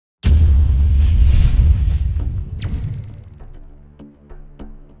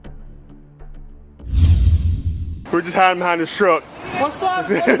We're just hiding behind this truck. What's up?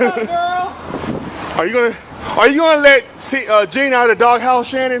 What's up, girl? Are you gonna let Gene out of the doghouse,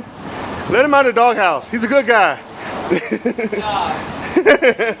 Shannon? Let him out of the doghouse. He's a good guy.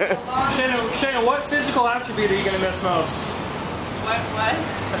 Shannon, what physical attribute are you going to miss most? What?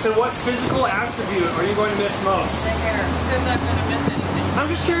 I said, what physical attribute are you going to miss most? The hair. Says I'm going to miss anything. I'm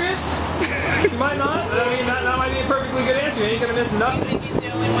just curious. You might not. I mean, that might be a perfectly good answer. You ain't going to miss nothing. You think he's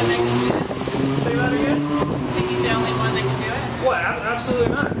the only one that can do it? Say that again? You think he's the only one that can do it? What? Absolutely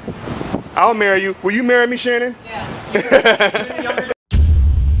not. I'll marry you. Will you marry me, Shannon? Yeah.